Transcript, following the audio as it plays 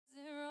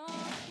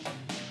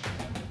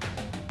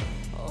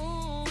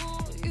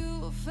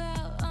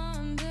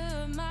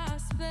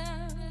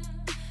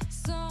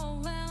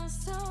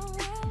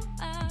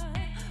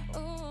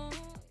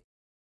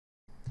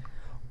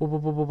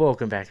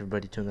Welcome back,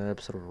 everybody, to another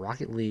episode of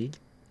Rocket League.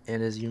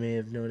 And as you may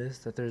have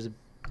noticed, you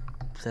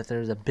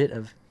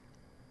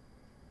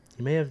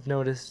may have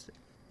noticed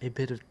a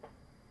bit of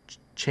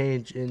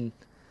change in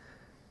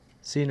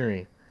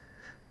scenery.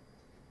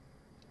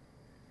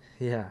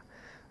 Yeah.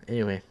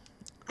 Anyway,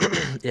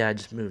 yeah, I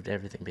just moved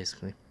everything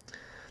basically.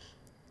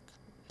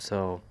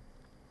 So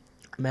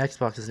my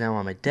Xbox is now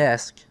on my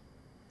desk,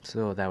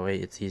 so that way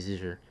it's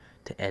easier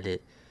to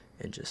edit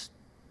and just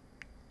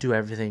do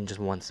everything in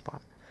just one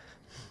spot.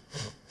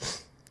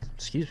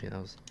 Excuse me,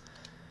 that was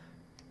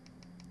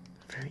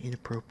very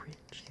inappropriate.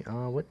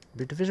 What?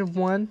 Division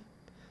 1.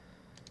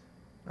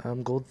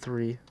 Gold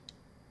 3.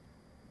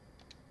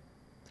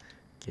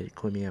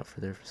 Quit me out for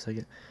there for a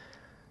second.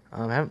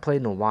 I haven't played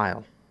in a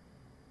while.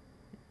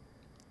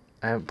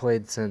 I haven't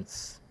played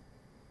since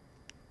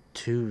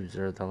 2s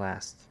or the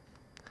last,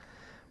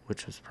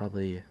 which was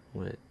probably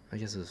I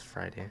guess it was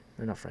Friday.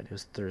 Or not Friday, it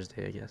was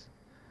Thursday, I guess.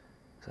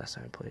 Last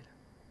time I played.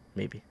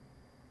 Maybe.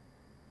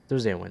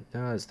 Thursday I went.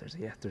 No, it was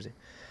Thursday. Yeah, Thursday.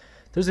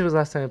 Thursday was the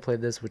last time I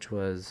played this, which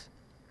was...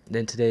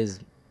 Then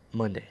today's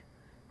Monday.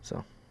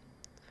 So,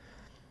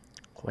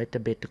 quite a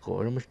bit to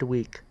go. Almost a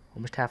week.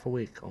 Almost half a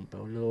week. A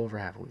little over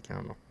half a week. I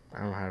don't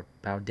know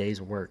how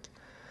days work.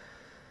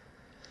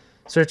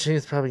 Searching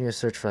is probably going to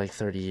search for like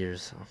 30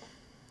 years. So,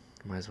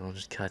 might as well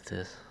just cut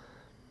this.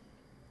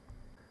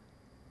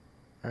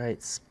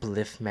 Alright,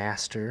 Spliff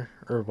Master.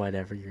 Or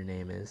whatever your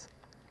name is.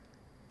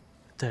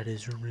 That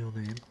is your real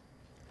name.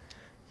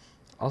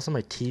 Also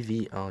my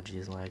TV, oh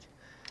geez, lag.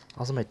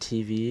 Also my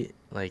TV,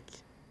 like,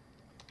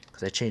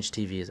 because I changed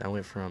TVs. I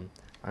went from,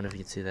 I don't know if you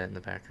can see that in the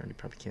background, you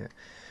probably can't.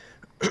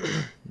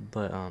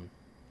 But,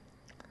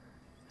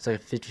 it's like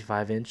a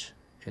 55-inch,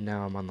 and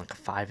now I'm on like a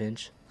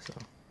 5-inch, so.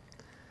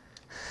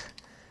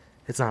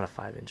 It's not a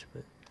 5-inch,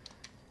 but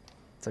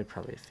it's like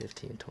probably a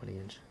 15,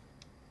 20-inch.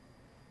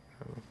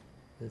 I don't know,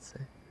 what did it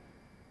say?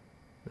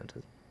 No, it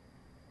doesn't.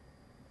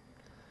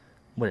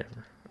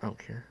 Whatever, I don't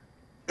care.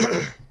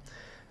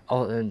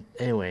 Oh, and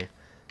anyway,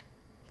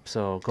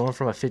 so going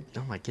from a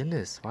oh my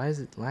goodness, why is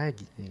it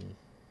lagging?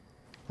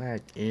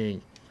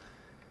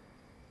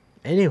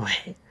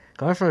 Anyway,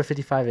 going from a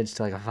 55-inch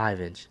to like a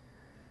 5-inch,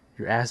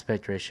 your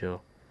aspect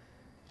ratio,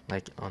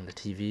 like on the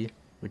TV,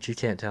 which you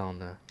can't tell on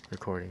the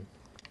recording,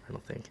 I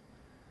don't think.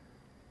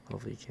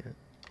 Hopefully you can't.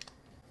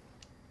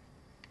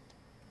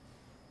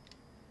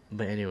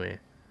 But anyway,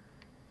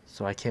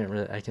 so I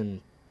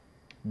can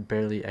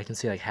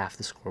see like half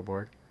the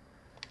scoreboard,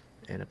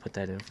 and I put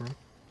that in for him.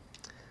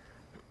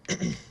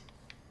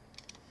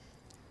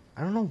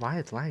 I don't know why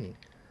it's lagging.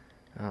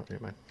 Oh,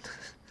 never mind.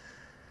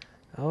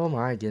 Oh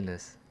my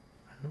goodness.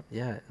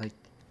 Yeah, like,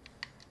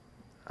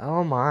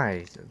 oh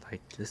my,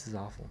 like, this is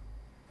awful.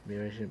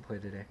 Maybe I shouldn't play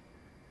today.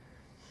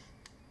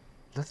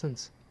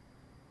 Nothing's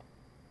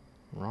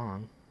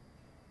wrong.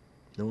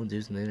 No one's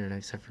using the internet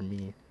except for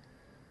me.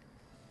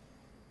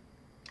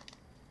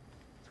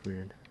 It's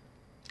weird.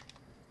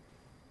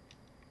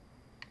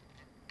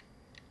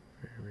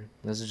 Very weird.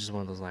 This is just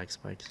one of those lag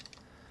spikes.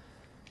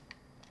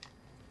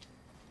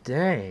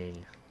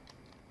 Dang.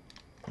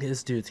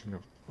 This dude's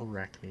gonna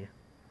wreck me.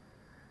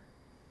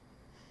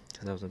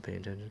 Because I wasn't paying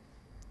attention.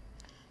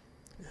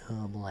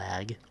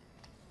 Lag.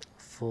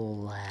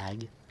 Full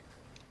lag.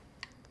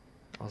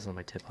 Also,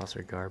 my tip-offs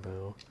are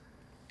Garbo.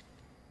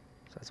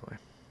 So that's why.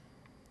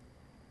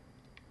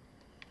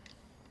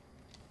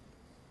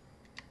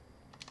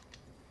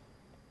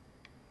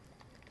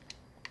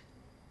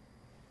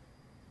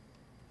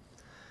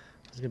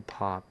 It was a good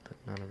pop, but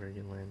not a very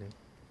good landing.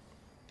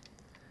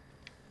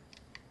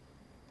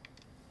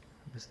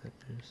 Missed that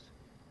boost.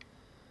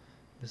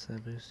 Missed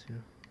that boost, yeah.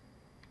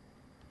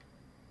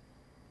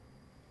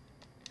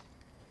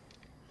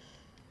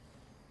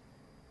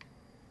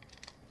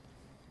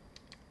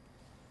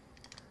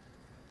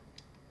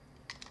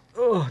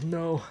 Oh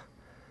no!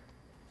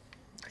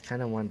 I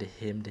kind of wanted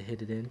him to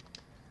hit it in,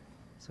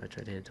 so I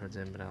tried to hit it towards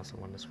him, but I also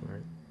wanted to score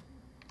it.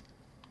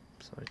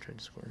 So I tried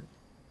to score it.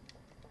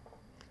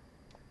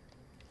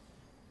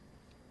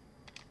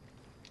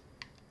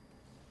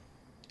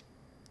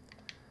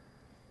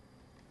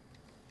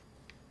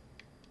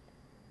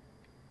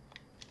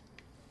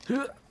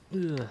 Ugh. I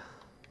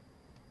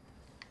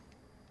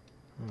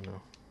don't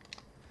know.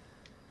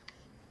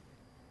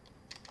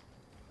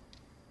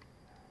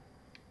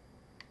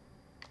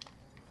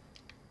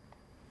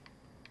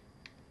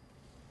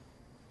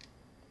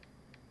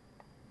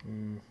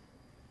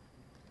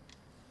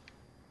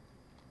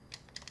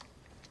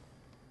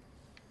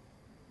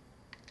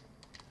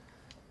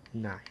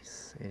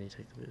 Nice. And you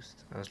take the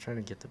boost. I was trying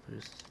to get the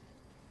boost.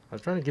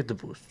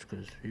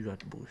 Because you got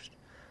the boost.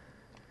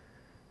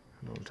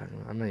 I know what I'm talking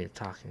about. I'm not even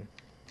talking.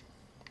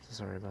 So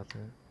sorry about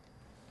that.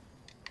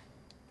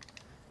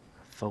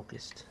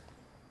 Focused.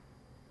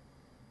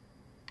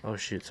 Oh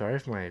shoot, sorry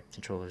if my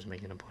controller's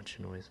making a bunch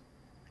of noise.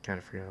 I kind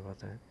of forgot about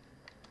that.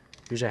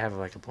 Usually I have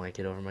like a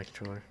blanket over my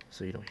controller,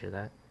 so you don't hear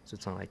that. So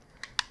it's not like,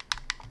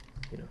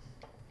 you know.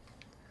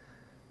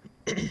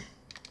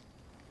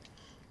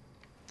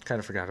 Kind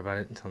of forgot about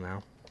it until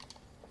now.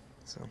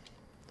 So,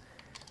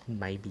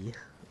 maybe.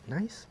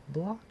 Nice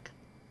block.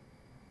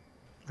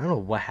 I don't know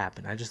what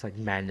happened. I just like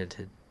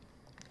magneted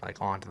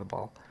like onto the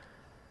ball.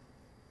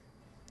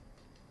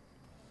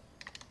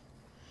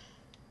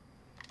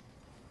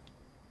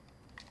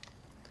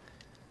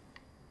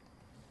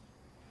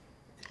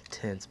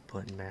 Intense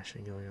button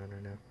mashing going on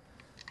right now.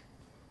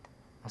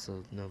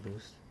 Also, no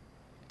boost.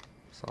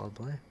 Solid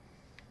play.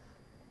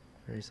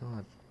 Very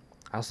solid.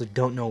 I also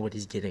don't know what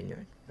he's getting.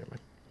 Never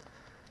mind.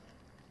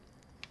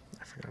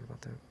 I forgot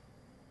about that.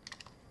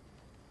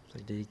 It's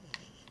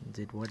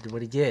like, what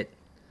did he get?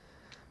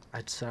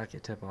 I suck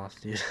at tip offs,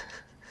 dude.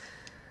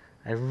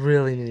 I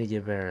really need to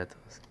get better at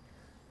those.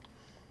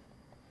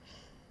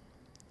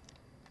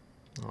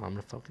 Oh, I'm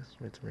gonna focus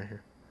right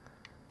here.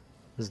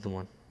 This is the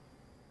one.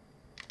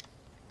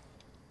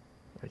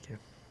 Okay.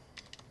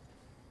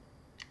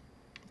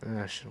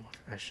 I should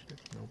have.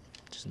 Nope.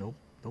 Just nope.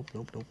 Nope.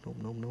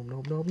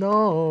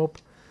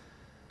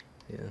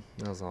 Yeah,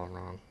 that was all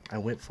wrong. I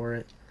went for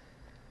it.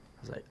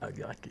 I was like, I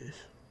got this.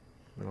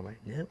 And I'm like,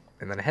 nope.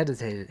 And then I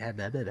hesitated.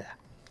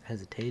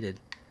 Hesitated.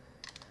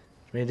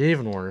 Which made it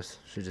even worse.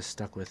 Should've just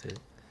stuck with it.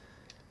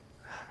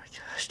 Oh my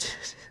gosh, dude.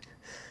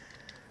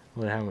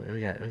 What happened?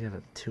 We got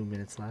 2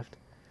 minutes left.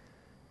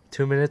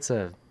 2 minutes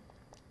of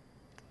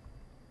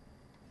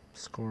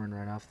scoring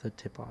right off the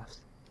tip-offs.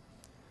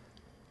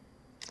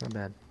 Not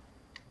bad.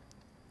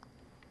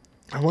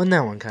 I won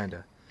that one,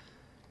 kinda.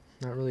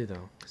 Not really,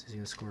 though, because he's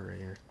gonna score right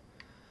here.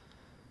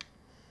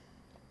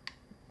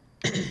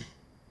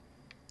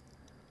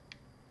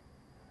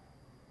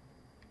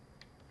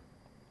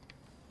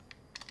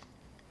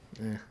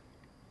 Yeah.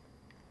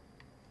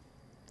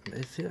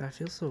 I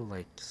feel so,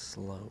 like,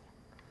 slow,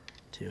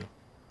 too.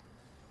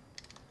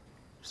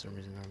 For some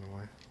reason, I don't know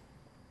why.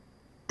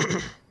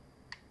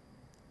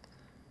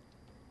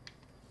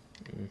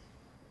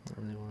 Not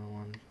really what I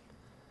wanted.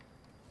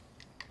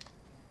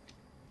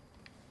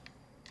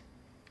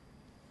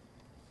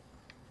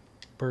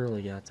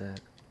 Barely got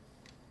that.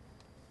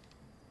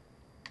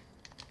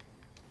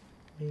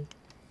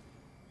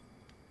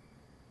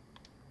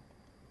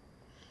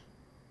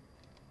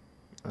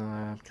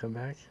 Come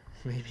back,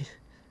 maybe.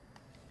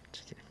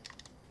 Just kidding.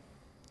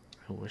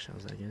 I wish I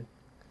was that good.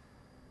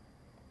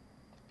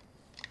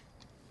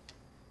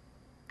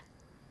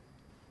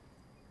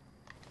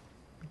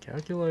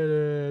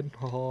 Calculated.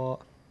 Haha.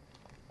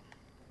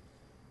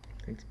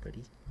 Thanks,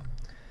 buddy.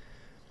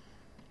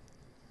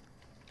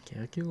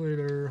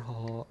 Calculator.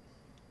 Haha.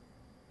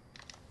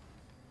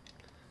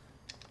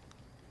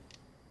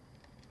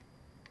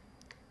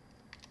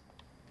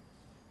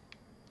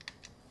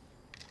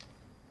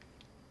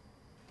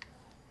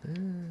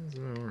 It's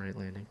an alright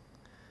landing.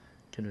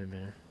 Could have been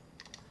better.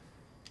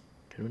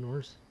 Could have been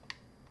worse.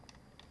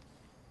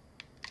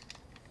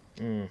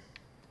 Could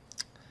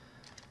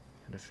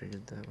have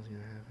figured that was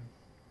gonna happen.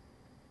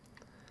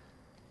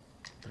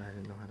 But I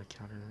didn't know how to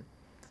counter that.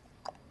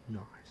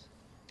 Nice.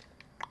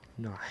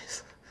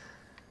 Nice.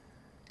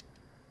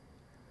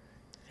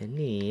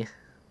 Finny.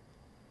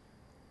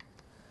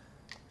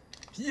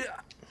 Yeah!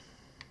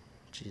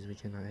 Jeez, we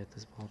cannot hit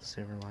this ball to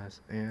save our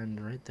lives.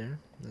 And right there.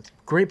 That's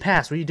great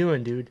pass. What are you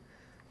doing, dude?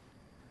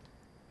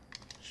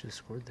 Should have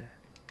scored that.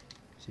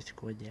 She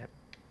scored that.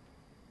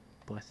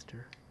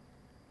 Buster.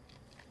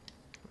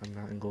 I'm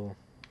not in goal.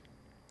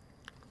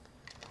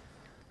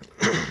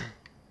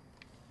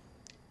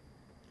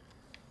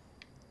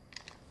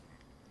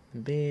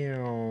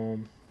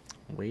 Bam.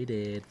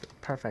 Waited for the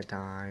perfect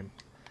time.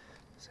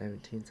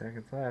 17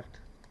 seconds left.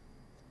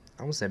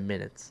 I almost said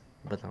minutes,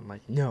 but I'm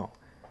like, no.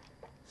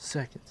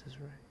 Seconds is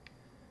right.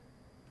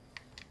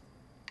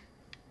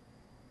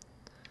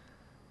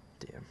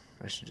 Damn,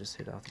 I should just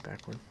hit off the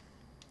backward.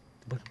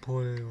 But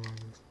play on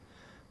this.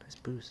 Nice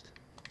boost.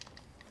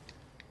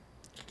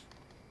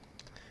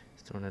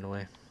 He's throwing it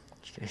away.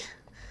 Just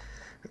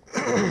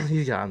kidding.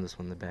 He's got on this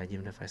one in the bag,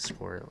 even if I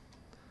score it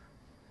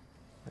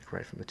like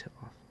right from the tip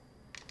off.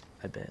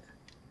 I bet.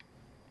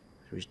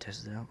 Should we just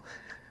test it out?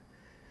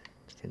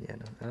 Just kidding, yeah,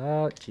 no.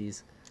 Oh,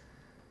 jeez.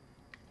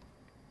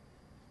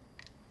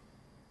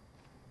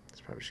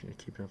 Probably just gonna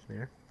keep it up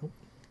there. Oh.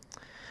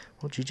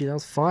 Well, GG, that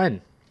was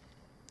fun.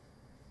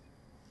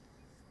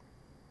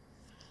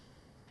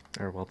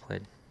 Or well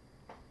played.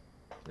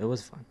 It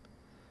was fun.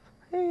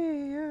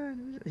 Hey, yeah,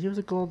 he was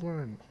a gold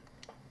one.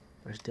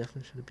 I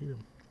definitely should have beat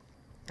him.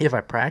 If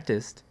I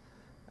practiced,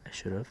 I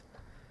should have.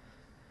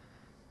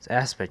 This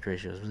aspect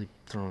ratio is really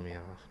throwing me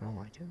off. I don't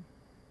like it.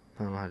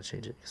 I don't know how to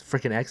change it. Because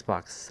freaking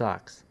Xbox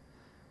sucks.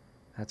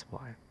 That's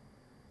why.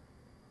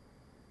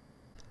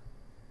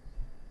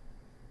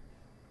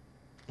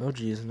 Oh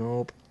geez,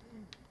 nope.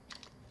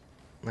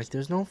 Like,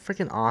 there's no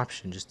freaking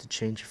option just to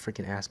change your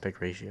freaking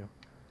aspect ratio.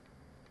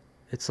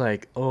 It's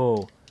like,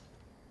 oh.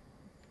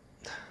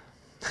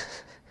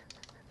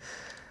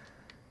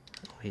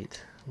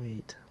 Wait.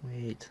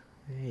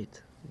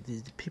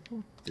 These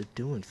people are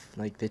doing,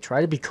 like, they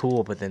try to be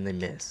cool, but then they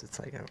miss. It's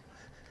like, oh,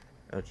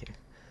 okay.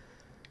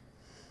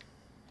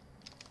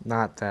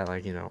 Not that,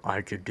 like, you know,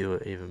 I could do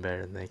it even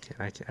better than they can.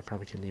 I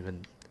probably couldn't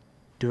even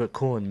do it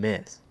cool and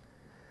miss.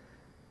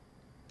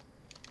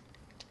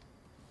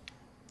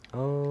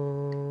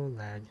 Oh,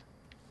 lag.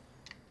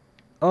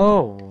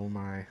 Oh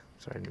my.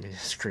 Sorry, I didn't mean to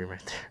scream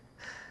right there.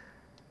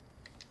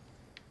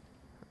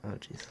 Oh,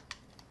 jeez.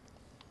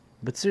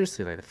 But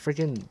seriously, like,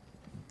 freaking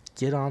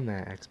get on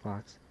that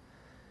Xbox.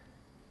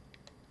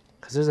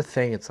 Because there's a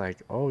thing, it's like,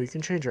 oh, you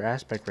can change your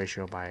aspect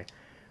ratio by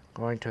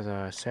going to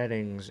the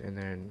settings and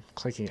then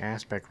clicking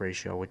aspect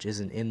ratio, which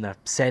isn't in the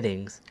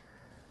settings,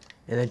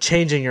 and then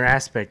changing your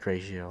aspect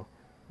ratio.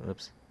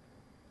 Oops.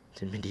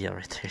 Didn't mean to yell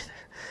right there.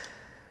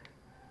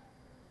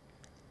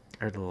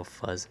 I heard a little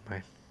fuzz in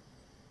my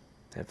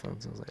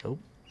headphones. I was like, oh,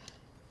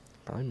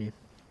 probably me.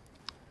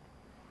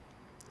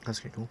 That's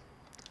pretty cool.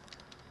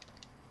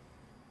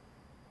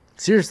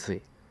 Seriously.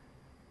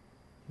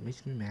 It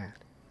makes me mad.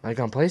 Like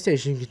on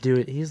PlayStation, you can do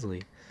it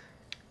easily.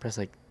 Press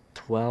like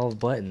 12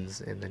 buttons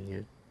and then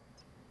you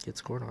get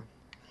scored on.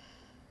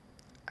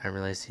 I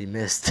realized he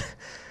missed.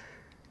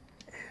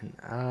 And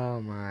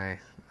oh my,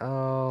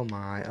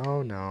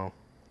 oh no.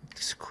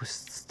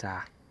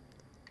 Stop.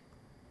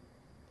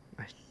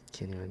 I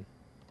can't even.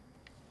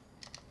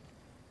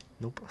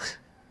 Nope.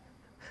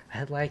 I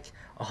had like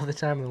all the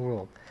time in the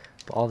world.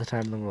 But all the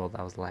time in the world,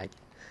 I was lagging.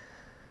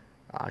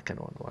 I kind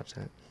of want to watch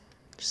that.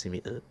 Just see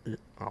me.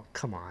 Oh,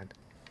 come on.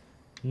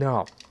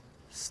 No.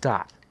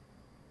 Stop.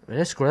 Did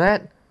I score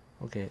that?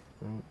 Okay.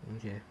 Well,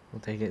 okay.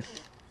 We'll take it.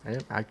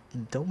 I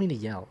don't mean to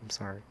yell. I'm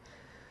sorry.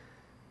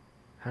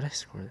 How did I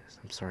score this?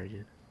 I'm sorry,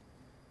 dude.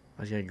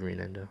 I just got a green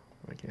endo.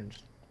 I can't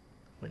just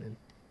win in.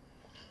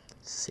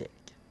 Sick.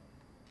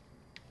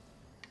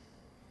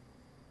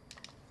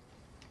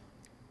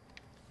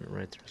 Went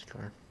right through his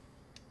car.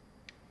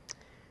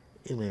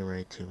 It went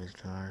right to his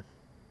car.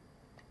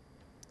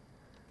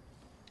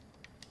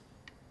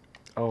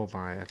 Oh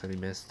my, I thought he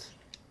missed.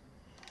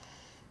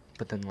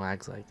 But then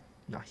lag's like,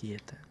 no, he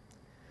hit that.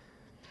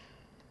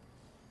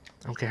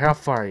 Okay, how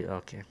far are you?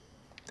 Okay.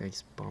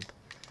 Thanks, bump.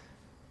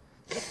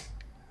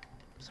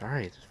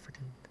 Sorry, just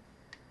freaking.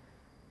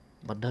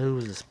 My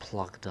nose is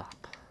plugged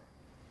up.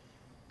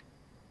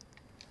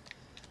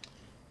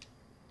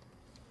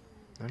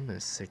 I'm in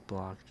a sick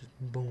block. Just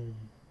boom.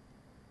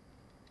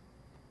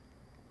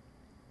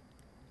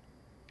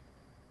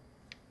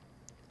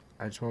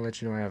 I just want to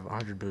let you know I have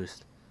 100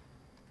 boost.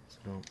 So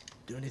don't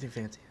do anything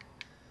fancy.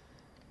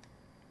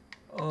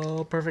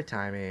 Oh, perfect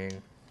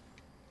timing.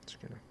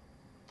 Just gonna.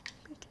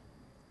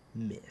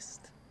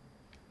 Missed.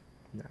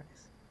 Nice.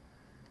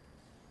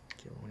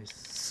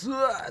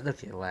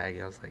 Okay, lag.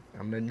 I was like,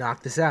 I'm gonna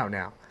knock this out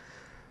now.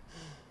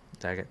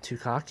 I got too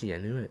cocky. I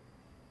knew it.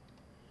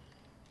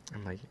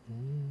 I'm like,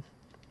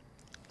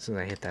 So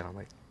then I hit that. I'm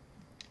like,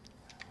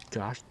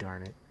 gosh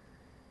darn it.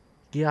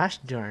 Gosh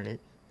darn it.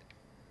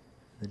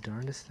 The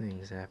darndest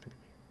things happen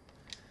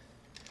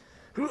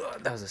to me.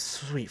 That was a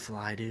sweet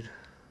fly, dude.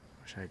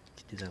 Wish I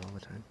could do that all the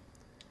time.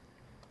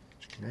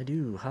 What can I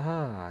do?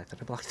 Haha, I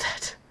thought I blocked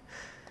that.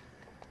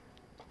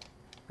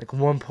 Like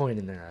one point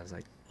in there, I was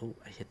like, oh,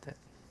 I hit that.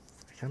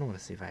 I kind of want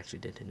to see if I actually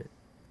did hit it.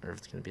 Or if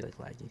it's going to be like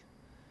laggy.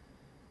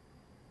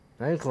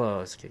 I'm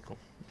close. Okay, cool.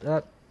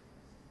 Oh,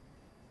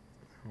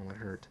 that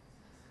hurt.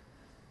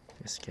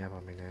 A scab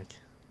on my neck.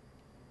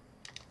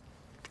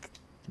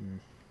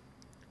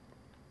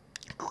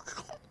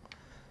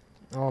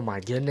 Oh my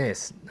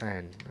goodness.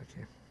 And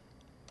okay.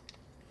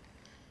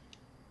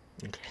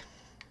 Okay.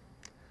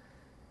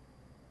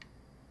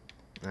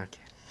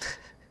 Okay.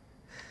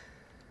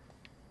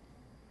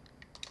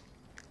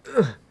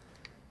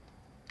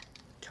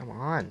 Come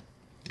on,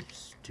 you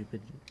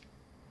stupid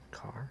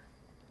car.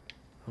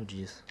 Oh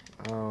jeez.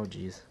 Oh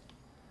jeez.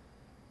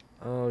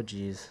 Oh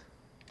jeez.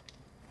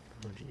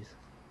 Oh jeez.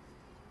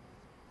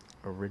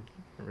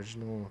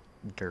 Original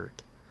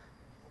dirt.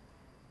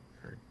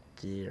 Or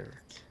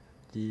dirt.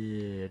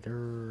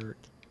 Dirt.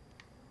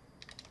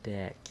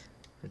 Deck.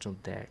 Original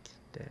deck.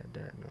 Deck.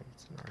 No,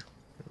 it's an R.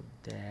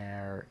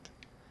 Derek.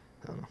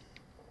 I don't know.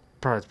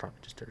 It's probably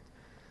just dirt.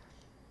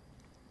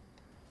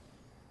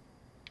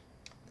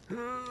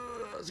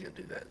 I was gonna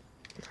do that.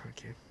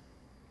 Okay.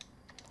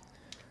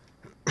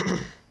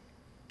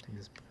 Take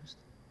this boost.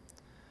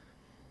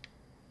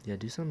 Yeah,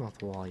 do something off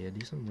the wall. Yeah,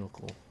 do something real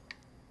cool.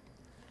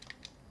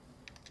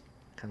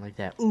 Kind of like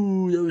that.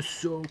 Ooh, that was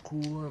so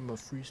cool. I'm a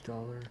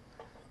freestyler.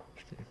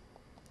 Okay.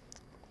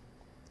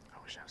 I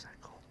wish I was that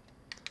cool.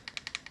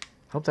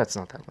 Hope that's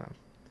not that loud.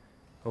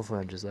 Hopefully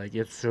I'm just like,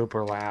 it's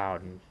super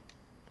loud. And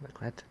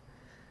like, what?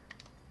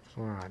 What's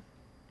going on?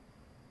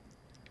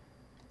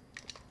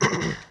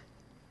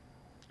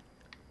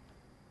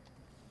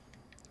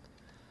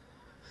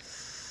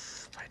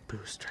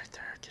 Boost right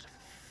there. Get a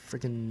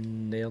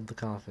freaking nailed the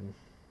coffin.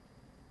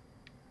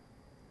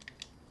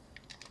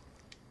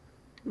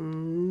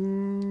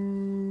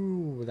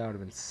 Ooh, that would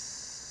have been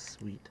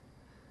sweet.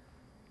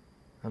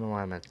 I don't know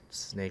why I'm at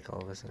snake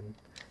all of a sudden.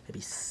 It'd be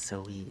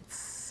sweet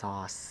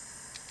sauce,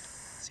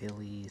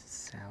 silly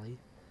Sally.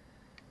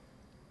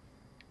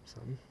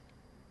 Something.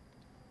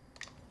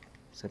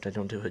 Except I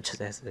don't do it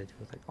just as I do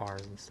with like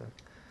R's and stuff.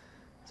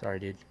 Sorry,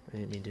 dude. I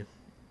didn't mean to.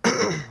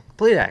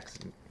 Complete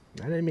accident.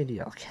 I didn't mean to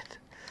yell at.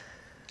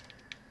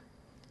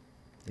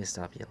 You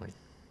stop yelling.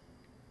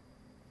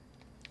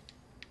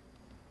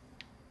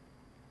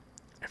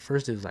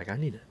 first it was like, I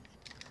need to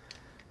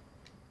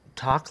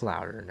talk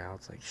louder. Now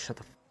it's like, shut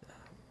the f up.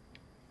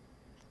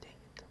 Dang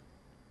it.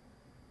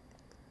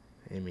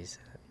 Amy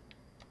said it.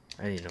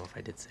 I didn't know if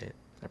I did say it.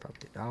 I probably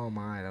did. Oh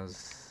my, that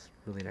was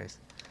really nice.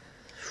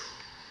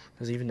 That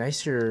was even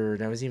nicer.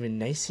 That was even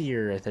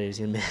nicer. I thought he was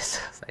gonna miss.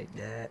 I was like,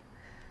 that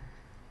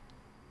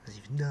was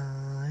even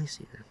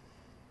nicer.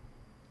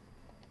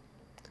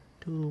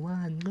 2,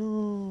 1,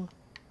 go.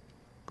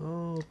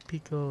 Go,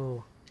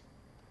 Pico.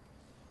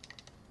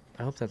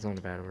 I hope that's not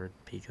a bad word,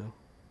 Pico.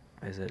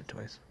 I said it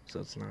twice,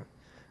 so it's not.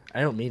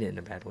 I don't mean it in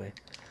a bad way.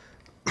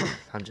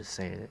 I'm just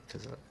saying it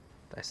because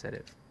I said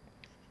it.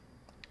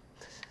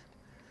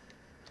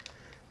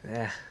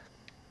 Yeah.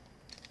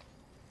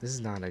 This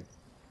is not a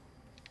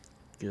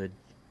good.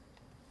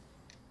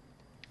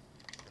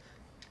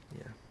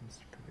 Yeah.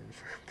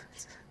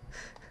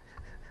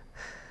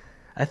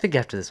 I think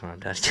after this one I'm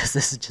done because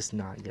this is just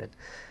not good.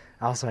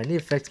 Also, I need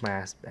to fix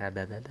my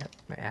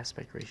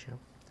aspect ratio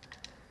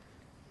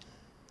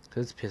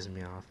because it's pissing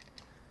me off.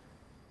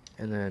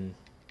 And then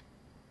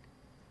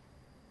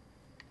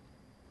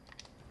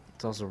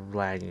it's also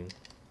lagging,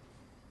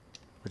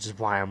 which is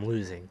why I'm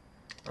losing.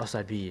 Or else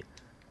I'd be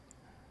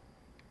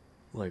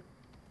like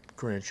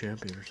grand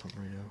champion or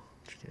something right now.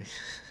 Just kidding.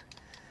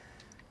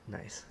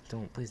 Nice.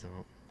 Please don't.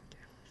 Okay,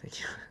 thank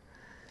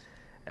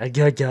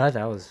you. God,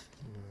 that was.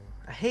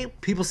 I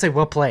hate people say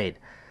well played.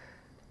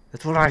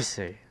 That's what I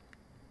say.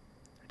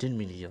 I didn't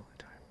mean to yell at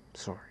time.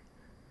 Sorry.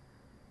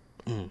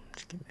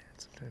 Just get mad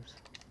sometimes.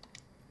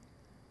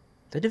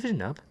 Did I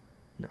division up?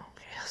 No.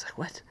 Okay, I was like,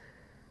 what?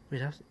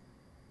 Wait, am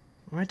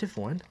I div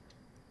 1?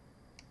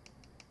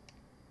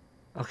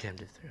 Okay, I'm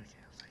div 3. Okay,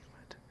 I was like,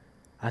 what?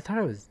 I thought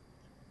I was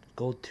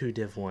gold 2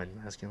 div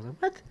 1 last game. I was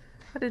like, what?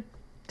 How did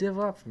div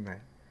up from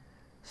that?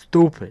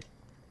 Stupid.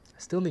 I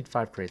still need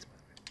 5 crates, by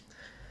the way.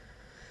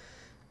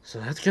 So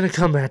that's gonna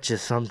come at you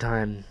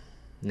sometime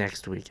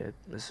next week, I'm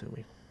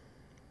assuming.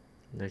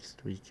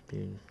 Next week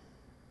being...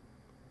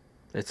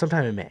 It's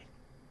sometime in May.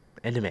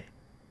 End of May.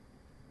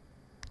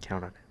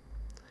 Count on it.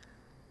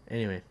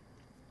 Anyway.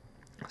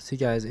 I'll see you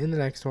guys in the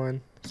next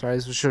one. Sorry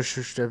this was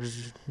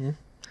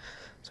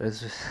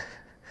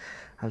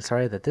I'm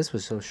sorry that this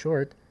was so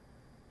short.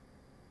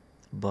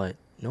 But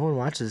no one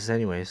watches this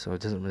anyway, so it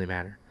doesn't really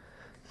matter.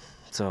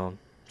 So,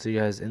 see you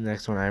guys in the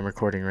next one. I am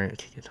recording right.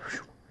 Okay,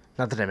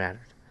 not that it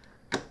mattered.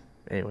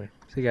 Anyway,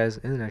 see you guys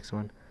in the next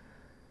one.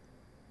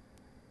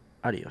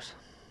 Adios.